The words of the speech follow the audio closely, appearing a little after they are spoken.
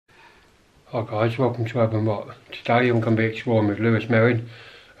Hi guys, welcome to Urban Rock. Today I'm going to be exploring with Lewis Merrin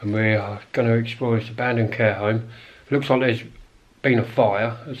and we are going to explore this abandoned care home. It looks like there's been a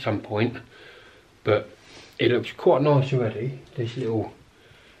fire at some point, but it looks quite nice already, this little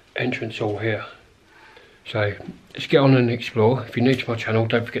entrance hall here. So let's get on and explore. If you're new to my channel,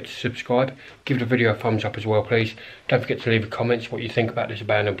 don't forget to subscribe, give the video a thumbs up as well please. Don't forget to leave a comment what you think about this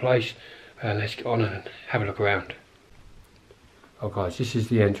abandoned place, and let's get on and have a look around. Oh guys, this is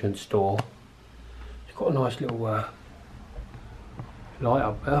the entrance door. It's got a nice little light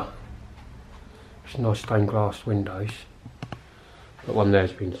up there. It's nice stained glass windows, but one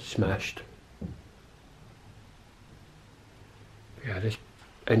there's been smashed. Yeah, this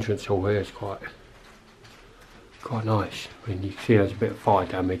entrance hall here is quite nice. I mean, you can see there's a bit of fire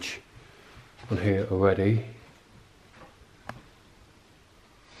damage on here already.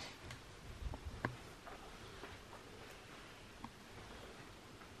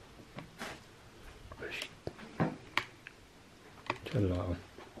 Turn the light on.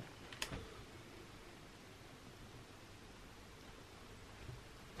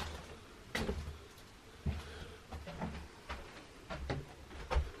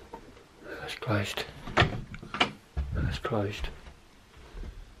 That's closed. That's closed.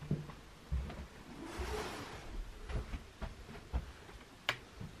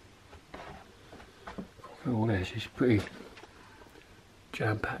 All this is pretty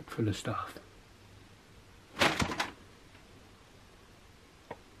jam-packed full of stuff.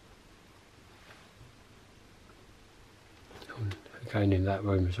 Again in that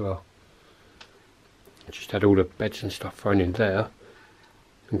room as well. Just had all the beds and stuff thrown in there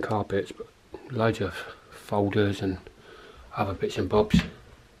and carpets, but loads of folders and other bits and bobs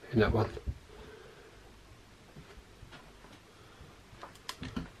in that one.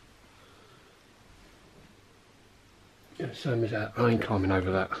 Yeah, same as that. I ain't climbing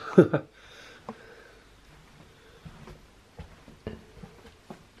over that.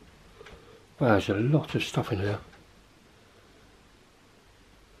 Wow, there's a lot of stuff in here.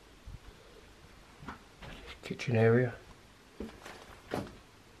 Kitchen area.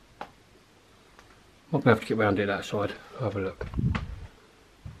 Might be able to get round it that side. Have a look.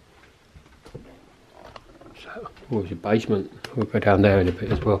 So, there's a basement. We'll go down there in a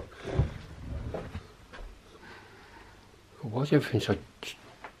bit as well. Why is everything so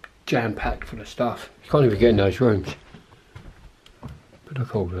jam-packed full of stuff? You can't even get in those rooms. But look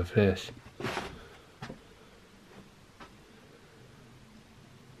at all of this.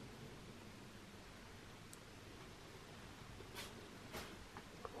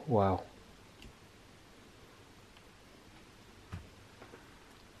 Wow.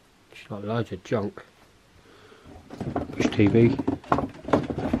 It's like loads of junk. Push TV,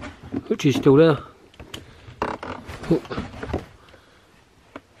 which is still there. Oh.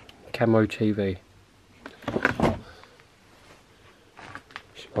 Camo TV. There's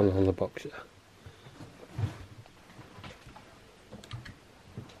one on the box there.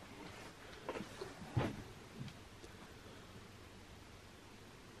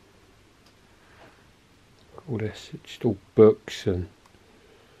 All this, it's all books and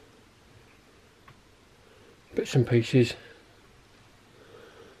bits and pieces.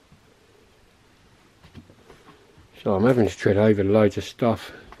 So I'm having to tread over loads of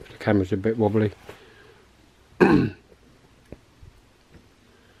stuff. The camera's a bit wobbly. All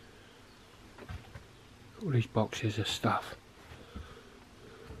these boxes of stuff.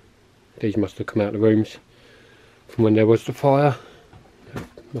 These must have come out of the rooms from when there was the fire.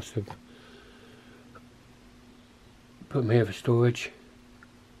 Must have put them here for storage.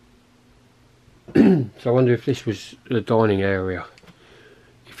 So I wonder if this was the dining area,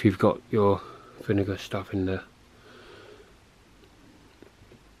 if you've got your vinegar stuff in there,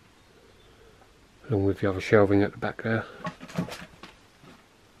 along with the other shelving at the back there.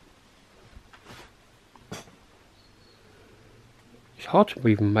 It's hard to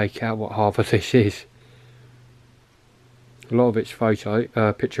even make out what half of this is. A lot of it's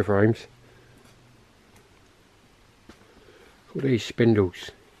picture frames. All these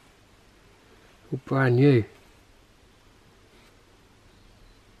spindles, all brand new.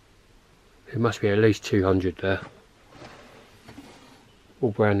 There must be at least 200 there.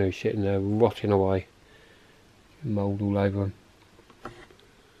 All brand new, sitting there, rotting away. Mould all over them.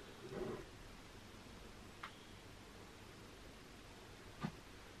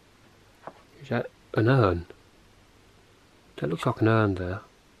 Is that an urn? That looks like an urn there.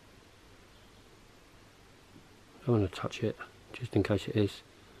 I don't want to touch it, just in case it is.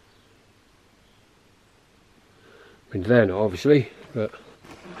 I mean, they're not obviously, but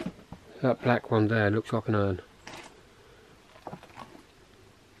that black one there looks like an urn.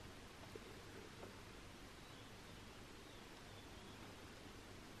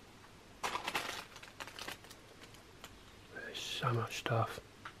 So much stuff.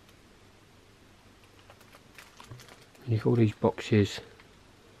 And you've got all these boxes.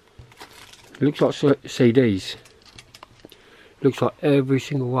 It looks like CDs. Looks like every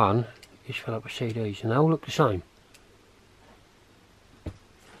single one is filled up with CDs, and they all look the same.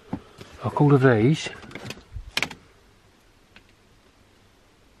 Like all of these.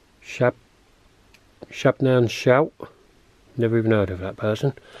 Shabnan Shout. Never even heard of that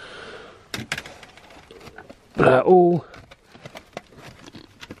person. They're all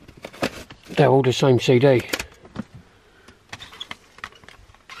the same CD.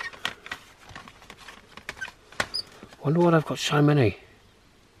 Wonder why they've got so many.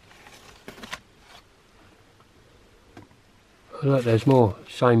 Oh, look, there's more.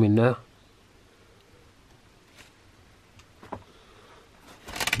 Same in there. I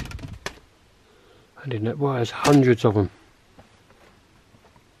didn't know. Well, there's hundreds of them.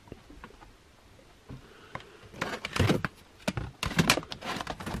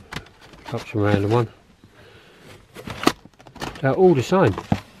 Up some random one. They're all the same.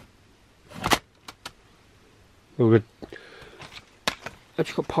 Well, I've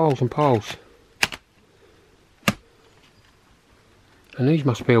just got piles and piles. And these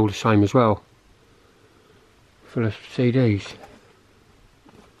must be all the same as well. Full of CDs.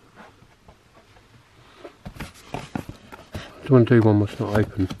 I don't want to do one that's not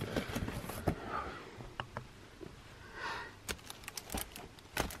open.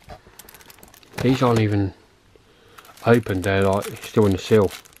 These aren't even open, they're like still in the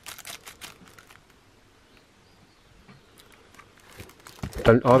seal.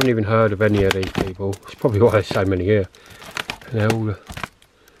 I haven't even heard of any of these people. It's probably why there's so many here. And they're all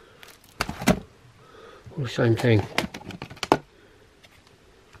the same thing.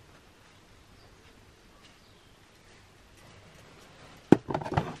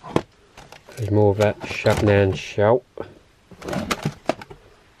 There's more of that Shabnan Shout.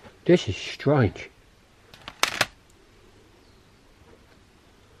 This is strange.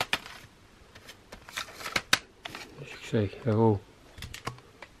 As you can see, they're all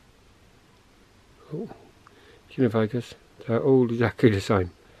focus. They're all exactly the same.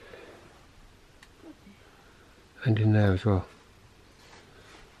 And in there as well.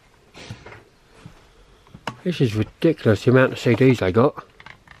 This is ridiculous, the amount of CDs they got.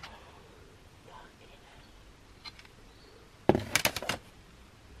 Have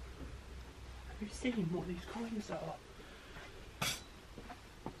you seen what these coins are?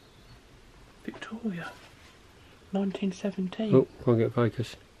 Victoria, 1917. Oh, can't get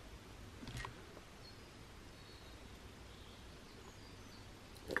focus.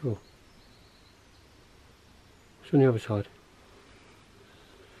 Cool. What's on the other side?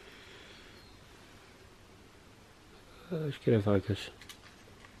 Let's get a focus.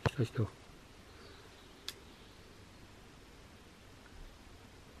 Stay still.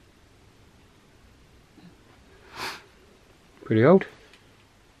 Pretty old.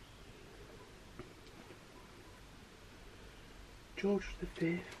 George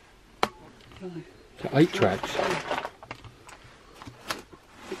V. No. So 8 tracks.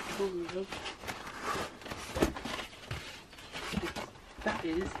 Victoria. That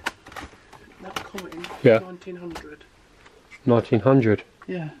is that coin. Yeah. 1900. 1900.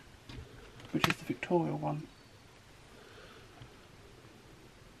 Yeah. Which is the Victoria one.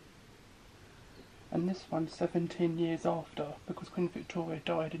 And this one's 17 years after, because Queen Victoria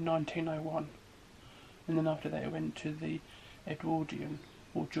died in 1901. And then after that it went to the Edwardian,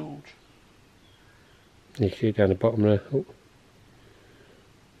 or George. You can see it down the bottom there. Oh.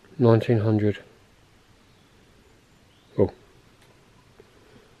 1900. Oh.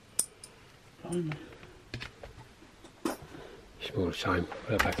 Blimey. It's more the same.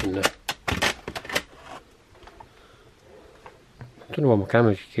 Put it back in there. I don't know why my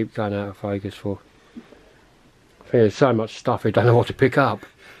camera keeps going out of focus for. I think there's so much stuff I don't know what to pick up.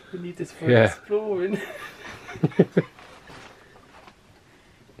 We need this for exploring. I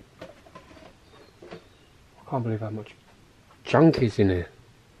can't believe how much junk is in here.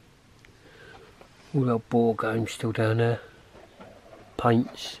 All the old board games still down there.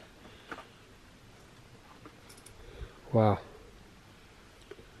 Paints. Wow.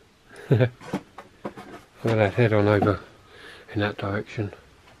 I'm going to head on over in that direction.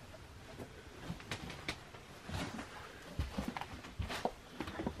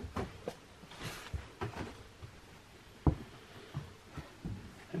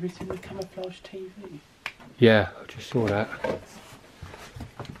 Have you seen the camouflage TV? Yeah, I just saw that.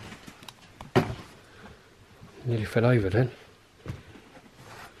 Nearly fell over then.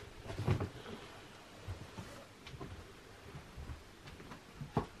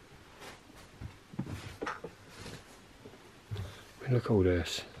 Look at all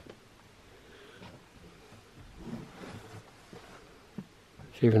this.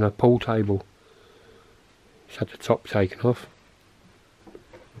 It's even a pool table. It's had the top taken off.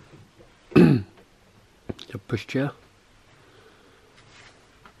 The pushchair.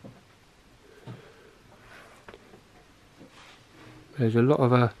 There's a lot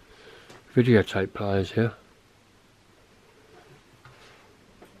of videotape players here.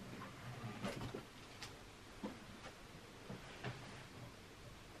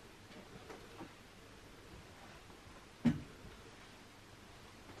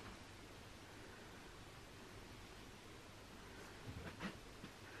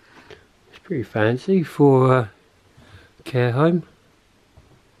 It's pretty fancy for a care home.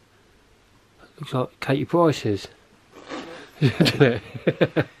 Looks like Katie Price's. Doesn't it?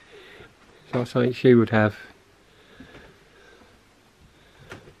 It's like something she would have.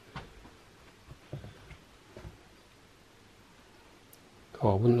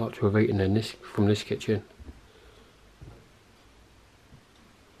 Oh, I wouldn't like to have eaten in this from this kitchen.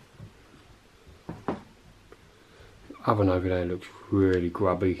 Oven over there looks really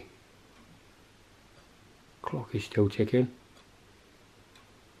grubby. Clock is still ticking.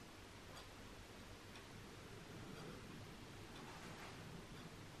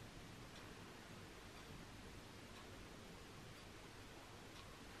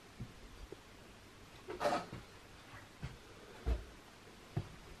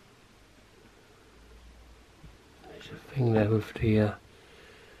 Thing there with the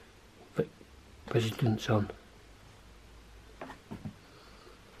residents on.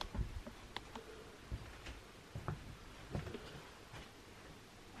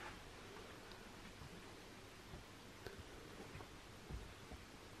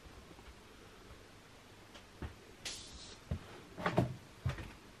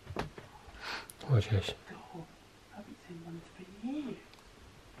 What's this? God, I haven't seen one for years.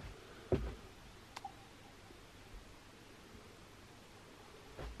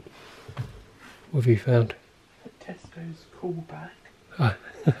 What have you found? Tesco's callback Ah.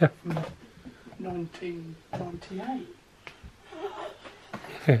 from 1998.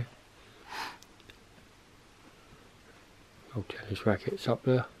 Old tennis rackets up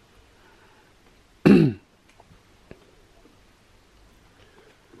there.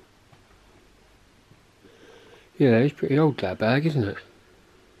 Yeah, it's pretty old, that bag, isn't it?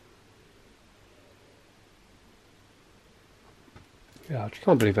 Yeah, I just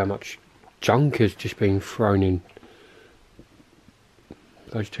can't believe how much junk has just been thrown in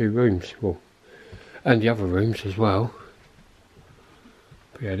those two rooms. Well, and the other rooms as well.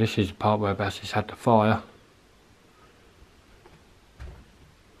 But yeah, this is the part where Bass has had the fire.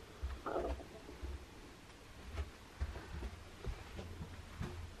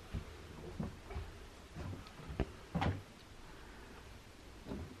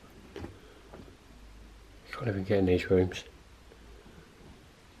 Can't even get in these rooms.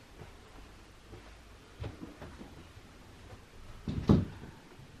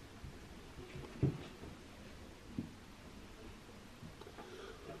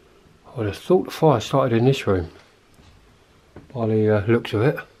 I would have thought the fire started in this room by the looks of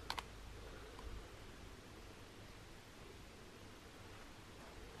it.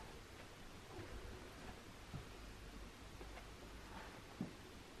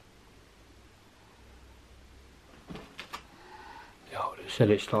 Yeah, I would have said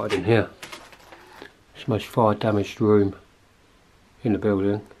it started in here. It's the most fire damaged room in the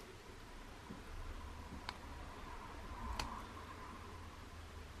building.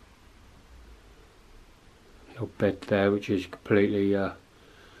 The old bed there, which is completely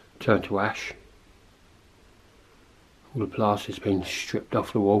turned to ash. All the plaster's been stripped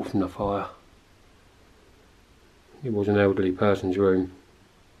off the wall from the fire. It was an elderly person's room.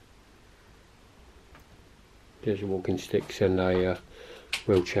 There's walking sticks and a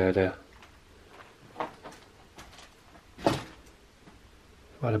wheelchair there.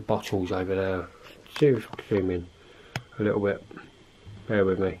 Well, the bottles over there. See if I can zoom in a little bit. Bear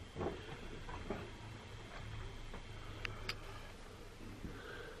with me.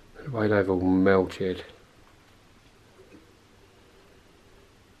 The way they've all melted.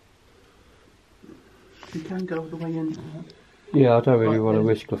 You can go all the way in there. Yeah, I don't really But want to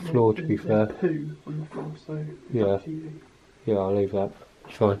there's- risk the floor, to be there's fair. poo on the floor, so it's Yeah. up to you. Yeah, I'll leave that.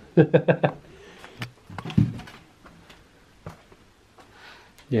 It's fine.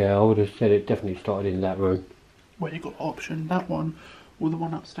 Yeah, I would have said it definitely started in that room. Well, you got option, that one or the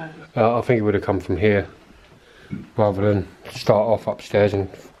one upstairs. I think it would have come from here rather than start off upstairs and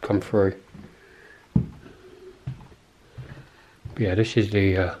come through. But yeah, this is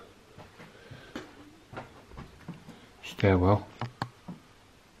the stairwell.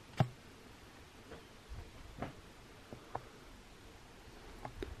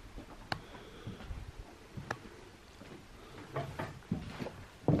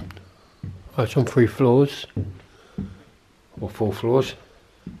 It's on 3 floors or 4 floors.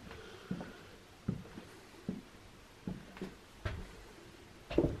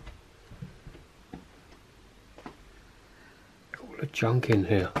 All the junk in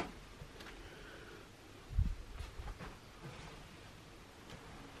here.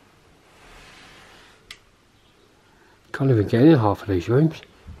 Can't even get in half of these rooms.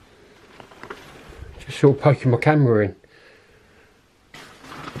 Just sort of poking my camera in.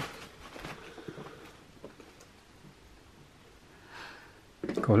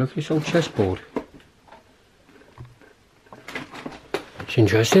 God, look at this old chessboard. It's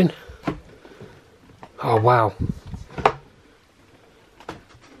interesting. Oh wow.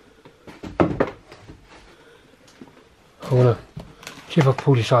 I wanna see if I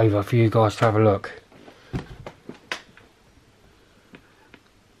pull this over for you guys to have a look.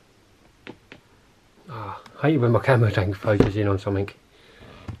 I hate it when my camera don't focus in on something.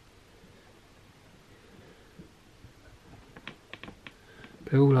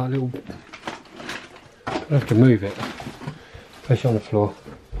 They're all like little... I have to move it. Place it on the floor.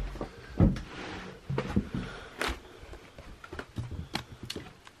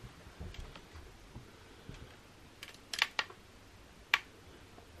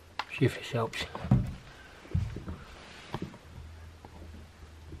 See if this helps.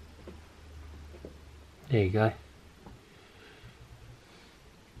 There you go.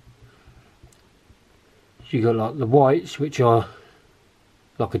 So you got like the whites, which are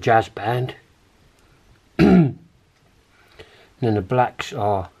like a jazz band, and then the blacks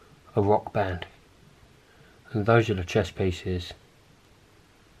are a rock band, and those are the chess pieces.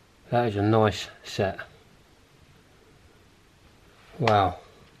 That is a nice set. Wow.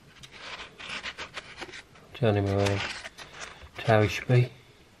 Turn him around to how he should be.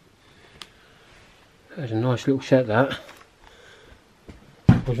 That's a nice little set, that.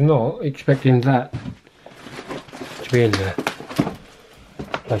 I was not expecting that to be in there.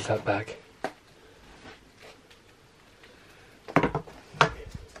 Place that back.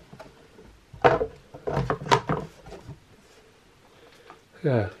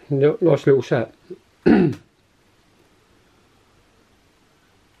 Yeah, nice little set. Yeah,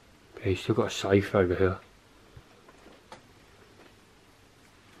 you've still got a safe over here.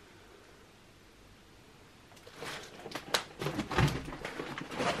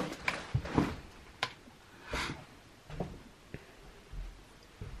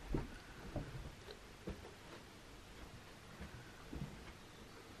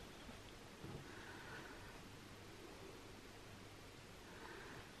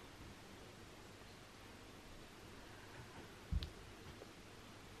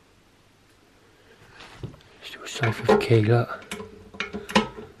 Still safe with a key, look.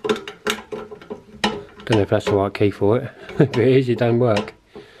 Don't know if that's the right key for it. If it is, it don't work.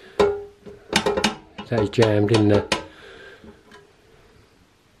 That is jammed in there.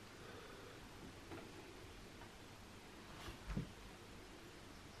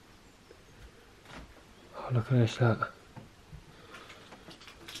 Oh, look at this, look.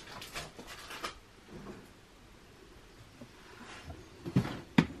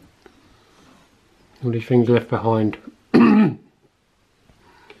 All these things left behind. Urbex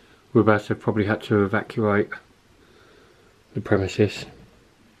have probably had to evacuate the premises.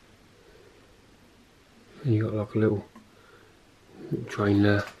 And you got like a little drain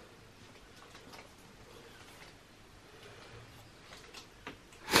there.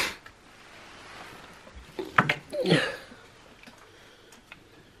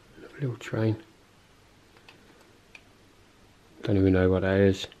 Little train. Don't even know what that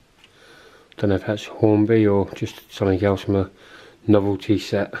is. Don't know if that's Hornby or just something else from a novelty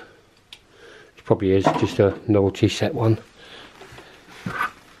set. It probably is just a novelty set one.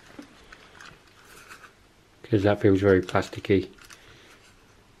 Because that feels very plasticky.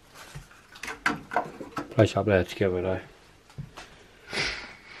 Place up there together though.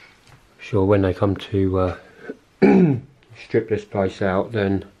 Sure, when they come to strip this place out,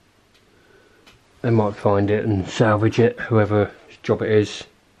 then they might find it and salvage it, whoever's job it is.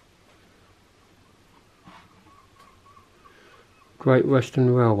 Great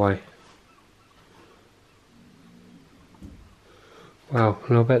Western Railway. Wow,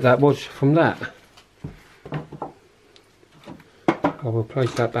 and I bet that was from that. I will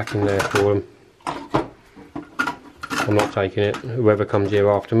place that back in there for them. I'm not taking it. Whoever comes here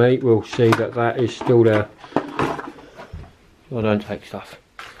after me will see that that is still there. I don't take stuff.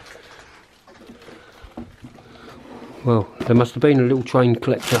 Well, there must have been a little train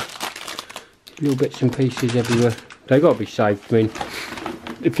collector. Little bits and pieces everywhere. They've got to be saved. I mean,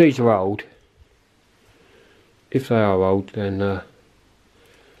 if these are old, if they are old, then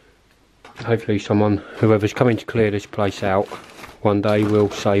Hopefully someone, whoever's coming to clear this place out, one day will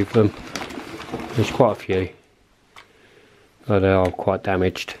save them. There's quite a few. Oh, they are quite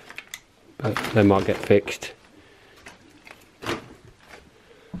damaged, but they might get fixed.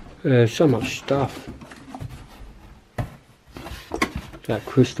 There's so much stuff. That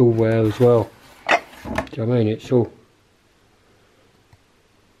crystal ware as well. Do you know what I mean? It's all...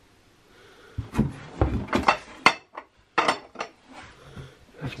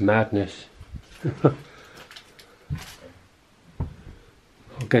 That's madness. I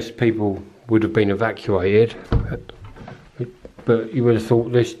guess people would have been evacuated, but you would have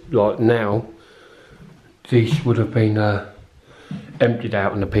thought this, like now, these would have been emptied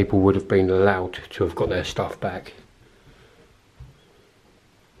out and the people would have been allowed to have got their stuff back.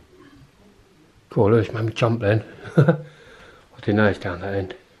 God, Lewis made me jump then. I didn't know it's down that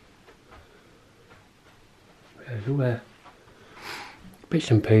end. There's all there. Bits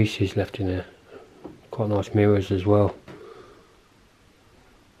and pieces left in there. Quite nice mirrors as well.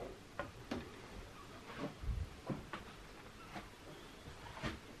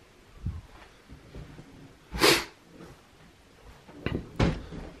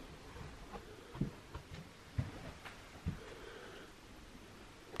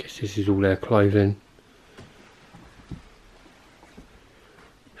 Guess this is all their clothing.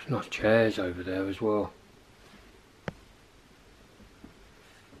 There's nice chairs over there as well.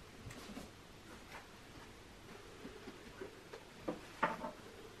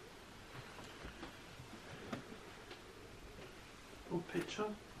 Picture.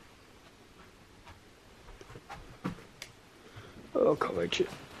 Oh, I can't reach it.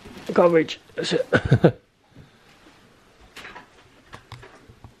 I can't reach it. That's it.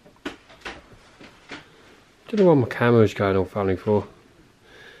 Don't know what my camera's going all funny for.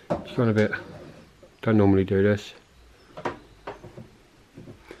 It's going a bit. Don't normally do this.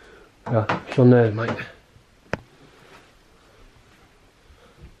 Yeah, it's on there, mate.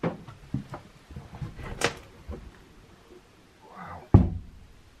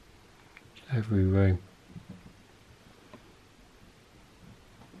 Every room.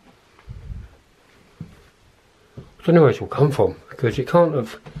 I don't know where it's all come from, because it can't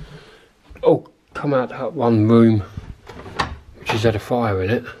have all come out that one room which has had a fire in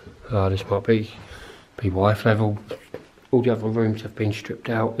it. This might be why if they've all the other rooms have been stripped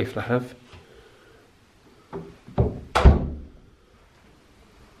out, if they have.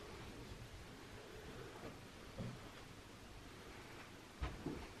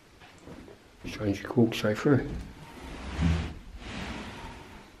 Strange you could walk straight through.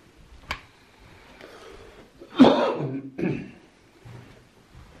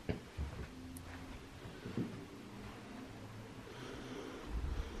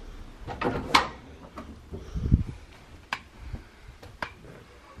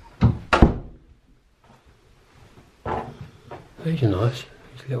 These are nice.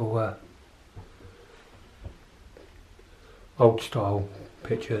 These little old style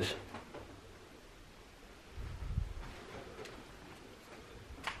pictures.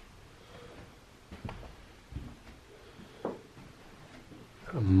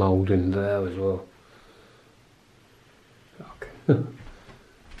 Got a mould in there as well. Is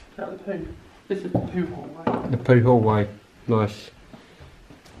that the poo? This is the poo hallway. The poo hallway, nice.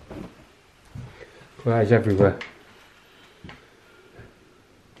 Well, that is everywhere.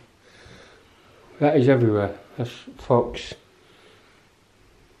 That is everywhere. That's Fox.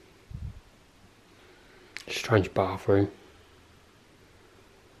 Strange bathroom.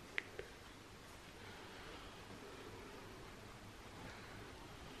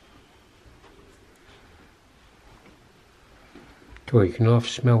 Well, you can half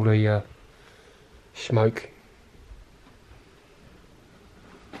smell the smoke.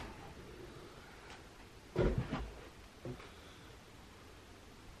 I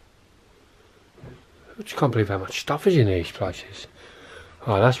just can't believe how much stuff is in these places.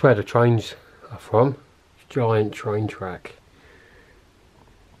 Oh, that's where the trains are from. Giant train track.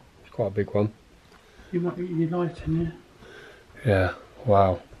 It's quite a big one. You might get your light in here. Yeah,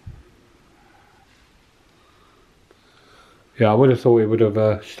 wow. Yeah, I would have thought it would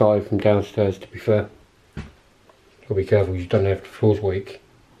have started from downstairs, to be fair. Gotta be careful, you don't have the floors weak.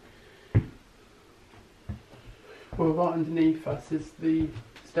 Well, right underneath us is the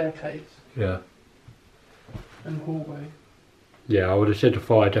staircase. Yeah. And hallway. Yeah, I would have said the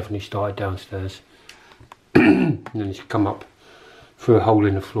fire definitely started downstairs. And then it's come up through a hole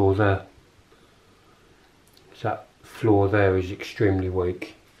in the floor there. So that floor there is extremely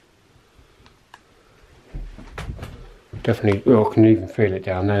weak. Definitely, well, I can even feel it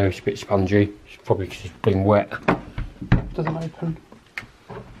down there, it's a bit spongy. It's probably because it's been wet. Doesn't open.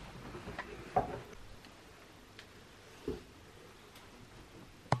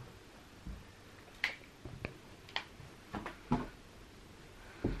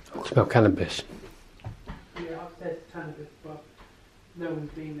 smell cannabis. Yeah, upstairs is cannabis, but no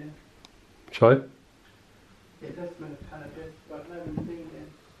one's been in. Sorry? It does smell of cannabis, but no one's been in.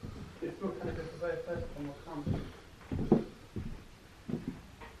 It smells cannabis the very first time I come.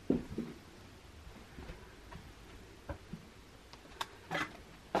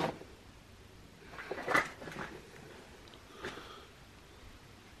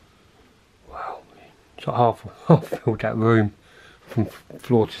 Wow, it's like half filled that room from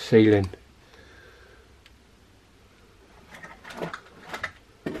floor to ceiling.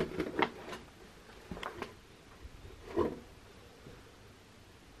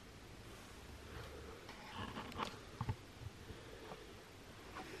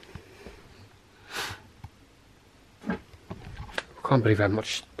 I can't believe how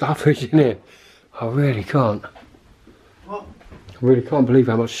much stuff is in here. I really can't. What? I really can't believe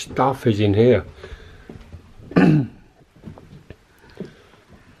how much stuff is in here.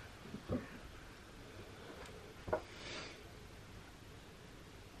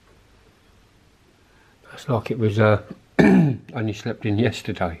 It's like it was only slept in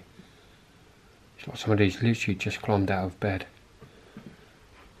yesterday. It's like somebody's literally just climbed out of bed.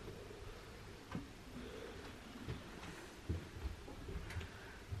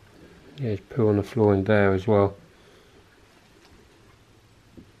 Yeah, there's poo on the floor in there as well.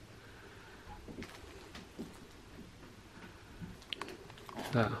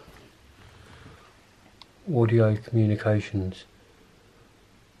 That audio communications.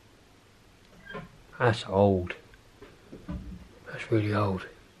 That's old. That's really old.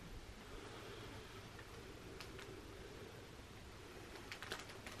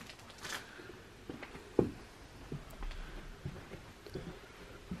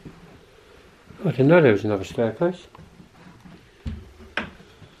 I didn't know there was another staircase.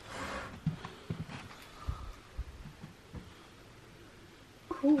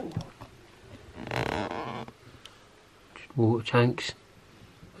 Cool. Just water tanks,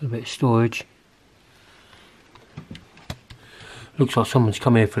 a bit of storage. Looks like someone's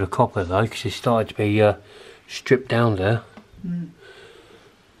come here for the copper though, because it started to be stripped down there. Mm.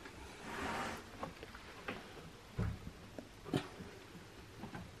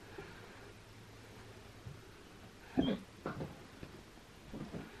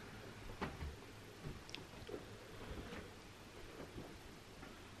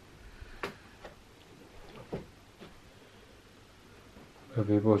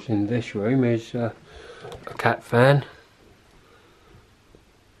 Whoever was in this room is a cat fan.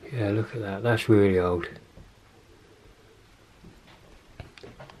 Yeah, look at that, that's really old.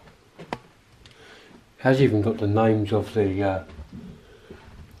 Has even got the names of the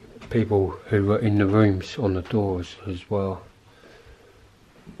people who were in the rooms on the doors as well.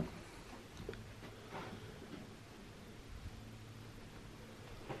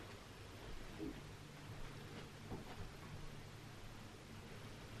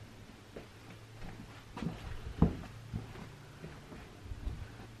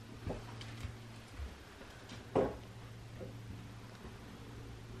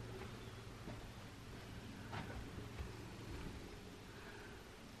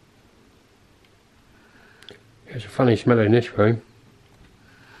 There's a funny smell in this room.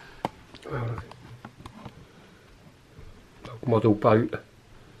 Wow, look. Like a model boat.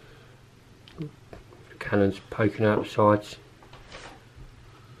 Cannons poking out the sides.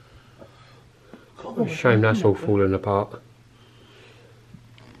 It's a shame that's all falling apart.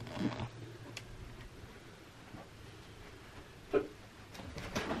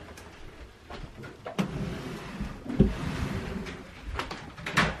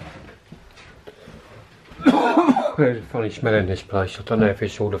 There's a funny smell in this place. I don't know if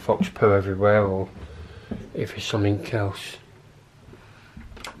it's all the fox poo everywhere or if it's something else.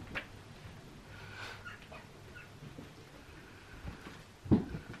 Yeah,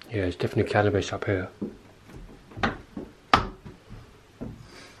 there's definitely cannabis up here.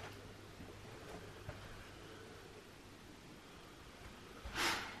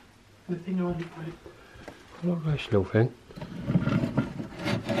 The thing on your plate. I like this little thing.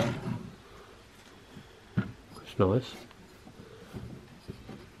 It's nice.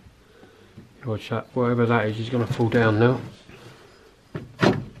 Watch that, whatever that is going to fall down now.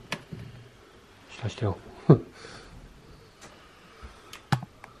 Stay still.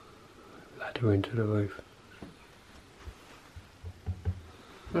 Ladder into the roof.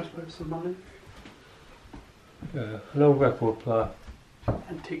 That's worth some money. Yeah, an old record player.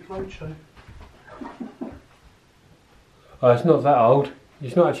 Antique roadshow. Oh, it's not that old.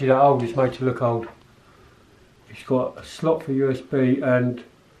 It's not actually that old, it's made to look old. It's got a slot for USB and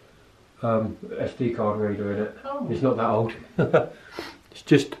SD card reader in it. Oh. It's not that old. It's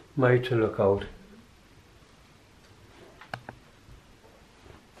just Made to look old.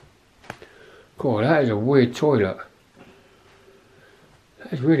 God, that is a weird toilet.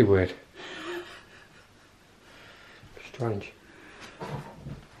 That is really weird. Strange.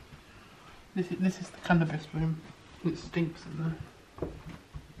 This is the cannabis room. It stinks in there.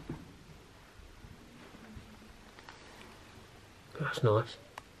 That's nice.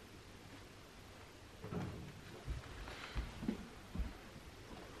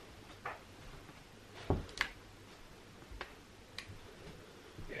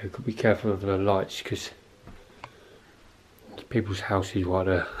 Yeah, could be careful of the lights because people's houses right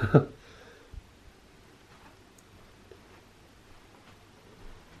there.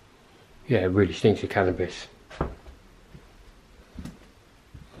 Yeah, it really stinks of cannabis.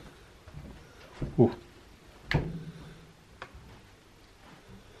 Ooh.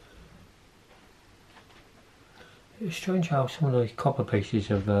 It's strange how some of those copper pieces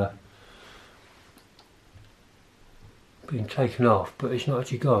have been taken off, but it's not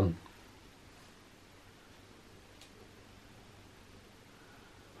actually gone.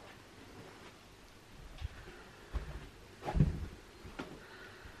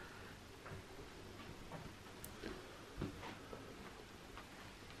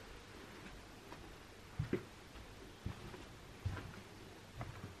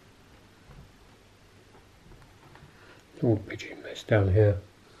 All pigeon mess down here.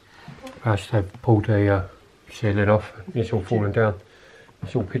 Perhaps they've pulled the ceiling off. It's all falling down.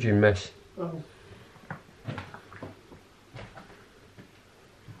 It's all pigeon mess. Oh.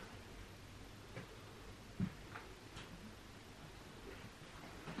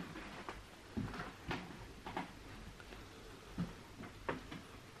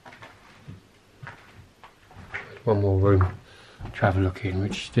 One more room to have a look in,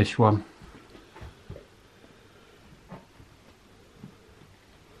 which is this one.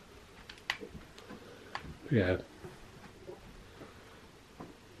 Yeah.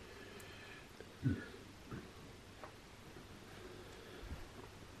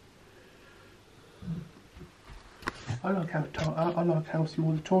 I like how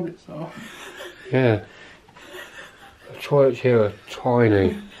small the toilets are. Yeah. The toilets here are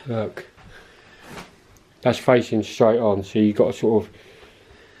tiny. Look. That's facing straight on, so you've got to sort of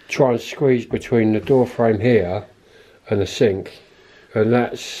try and squeeze between the door frame here and the sink. And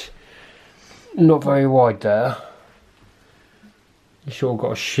that's not very wide there. You sort of got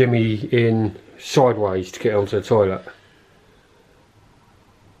to shimmy in sideways to get onto the toilet.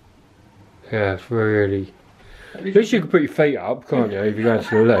 Yeah, it's really. At least you can put your feet up, can't you, if you're going to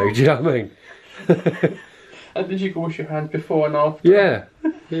the loo, do you know what I mean? At least you can wash your hands before and after. Yeah.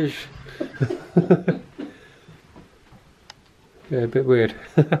 Yeah, a bit weird.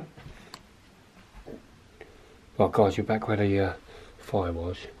 Well guys, you're back where the fire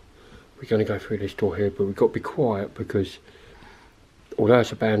was. We're going to go through this door here, but we've got to be quiet because although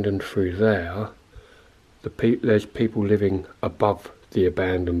it's abandoned through there, there's people living above the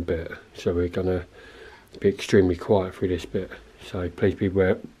abandoned bit, so we're going to be extremely quiet through this bit. So please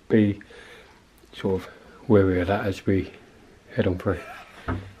be sort of wary of that as we head on through.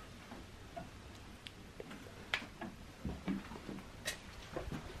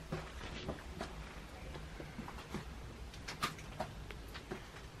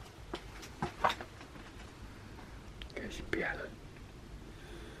 Piano.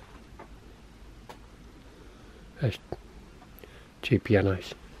 There's two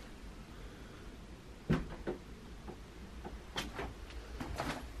pianos.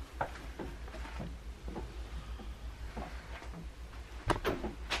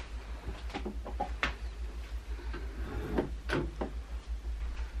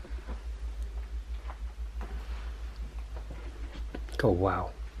 Oh wow.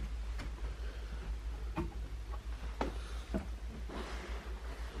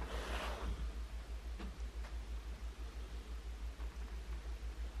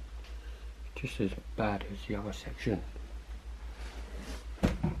 Just as bad as the other section.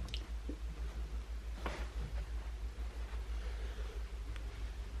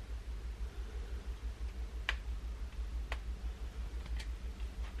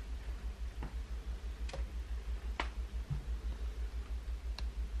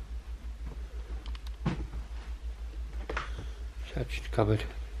 That's covered.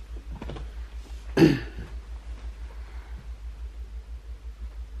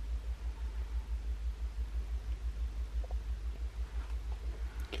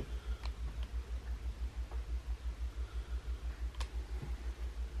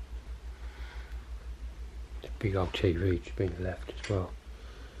 Big old TV just being left as well.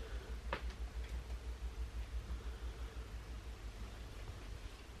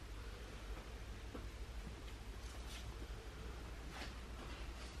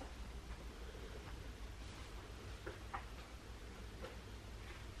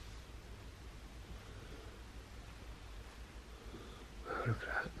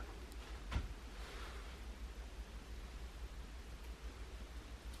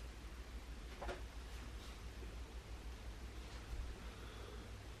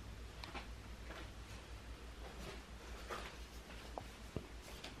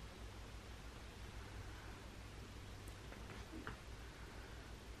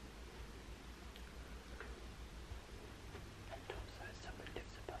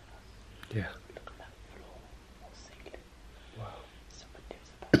 Yeah. Look at that floor or ceiling. Wow. Somebody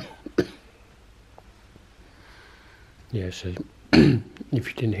lives above that. Yeah, so if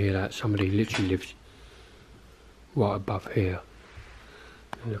you didn't hear that, somebody literally lives right above here.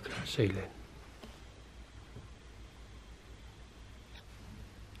 And look at that ceiling.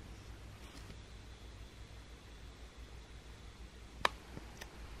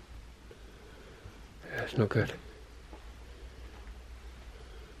 Yeah, it's not good.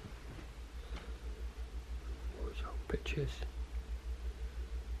 What's old pictures?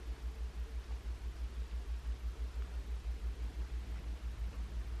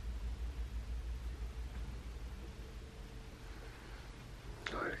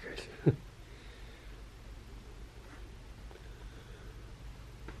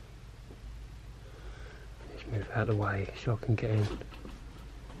 Let's move out of the way so I can get in.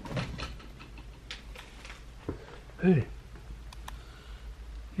 Ooh.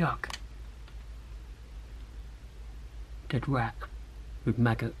 Yuck. Dead rat with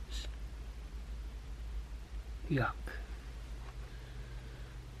maggots. Yuck.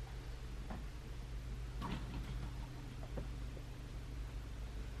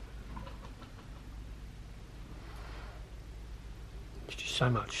 There's just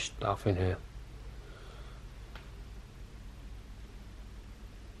so much stuff in here.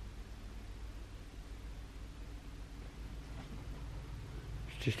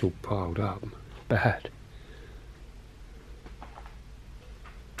 It's just all piled up. It's bad.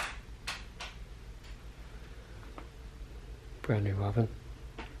 Brand new oven.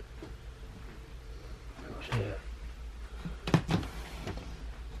 What's here?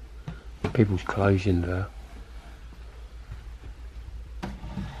 People's clothes in there.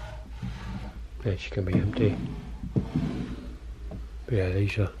 Yeah, she can be empty. But yeah,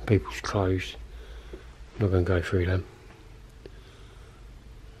 these are people's clothes. I'm not going to go through them.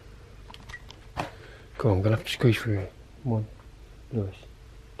 Go on, I'm going to have to squeeze through it. Come on, Lewis.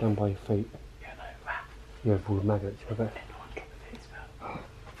 Down by your feet. Yeah, no, rat. You have all the maggots, I bet. And on top of it as well. Oh,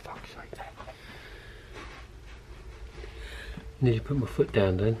 for fuck's sake. Need to put my foot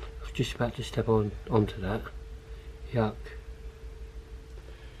down then. I was just about to step onto that. Yuck.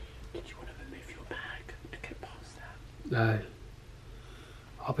 Did you want to remove your bag to get past that? No.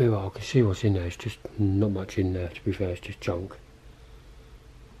 I'll be right, I can see what's in there. It's just not much in there, to be fair, it's just junk.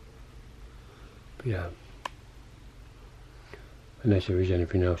 But yeah. Unless there is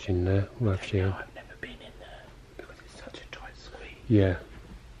anything else in there, we'll have to see. No, I've never been in there because it's such a tight squeeze. Yeah.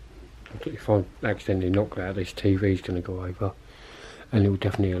 If I accidentally knock that, this TV's going to go over. And it will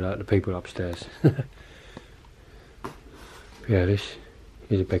definitely alert the people upstairs. Yeah, this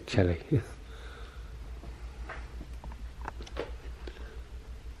is a big telly. I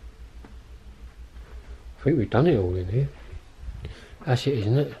think we've done it all in here. That's it,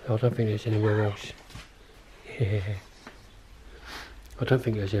 isn't it? I don't think there's anywhere else. Yeah. I don't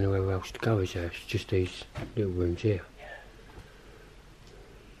think there's anywhere else to go, is there? It's just these little rooms here. Yeah.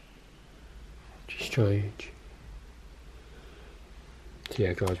 Which is strange. So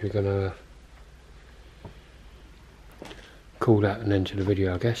yeah guys, we're gonna call that an end to the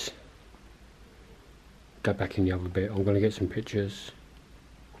video, I guess. Go back in the other bit. I'm gonna get some pictures.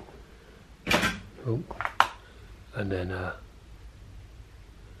 Oh. And then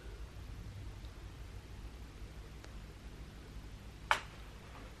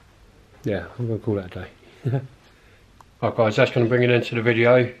yeah, I'm going to call that a day. Right guys, that's going to bring an end to the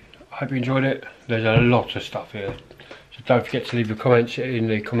video. I hope you enjoyed it. There's a lot of stuff here. So don't forget to leave the comments in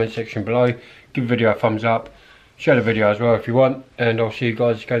the comment section below. Give the video a thumbs up. Share the video as well if you want. And I'll see you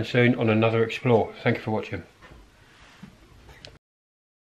guys again soon on another explore. Thank you for watching.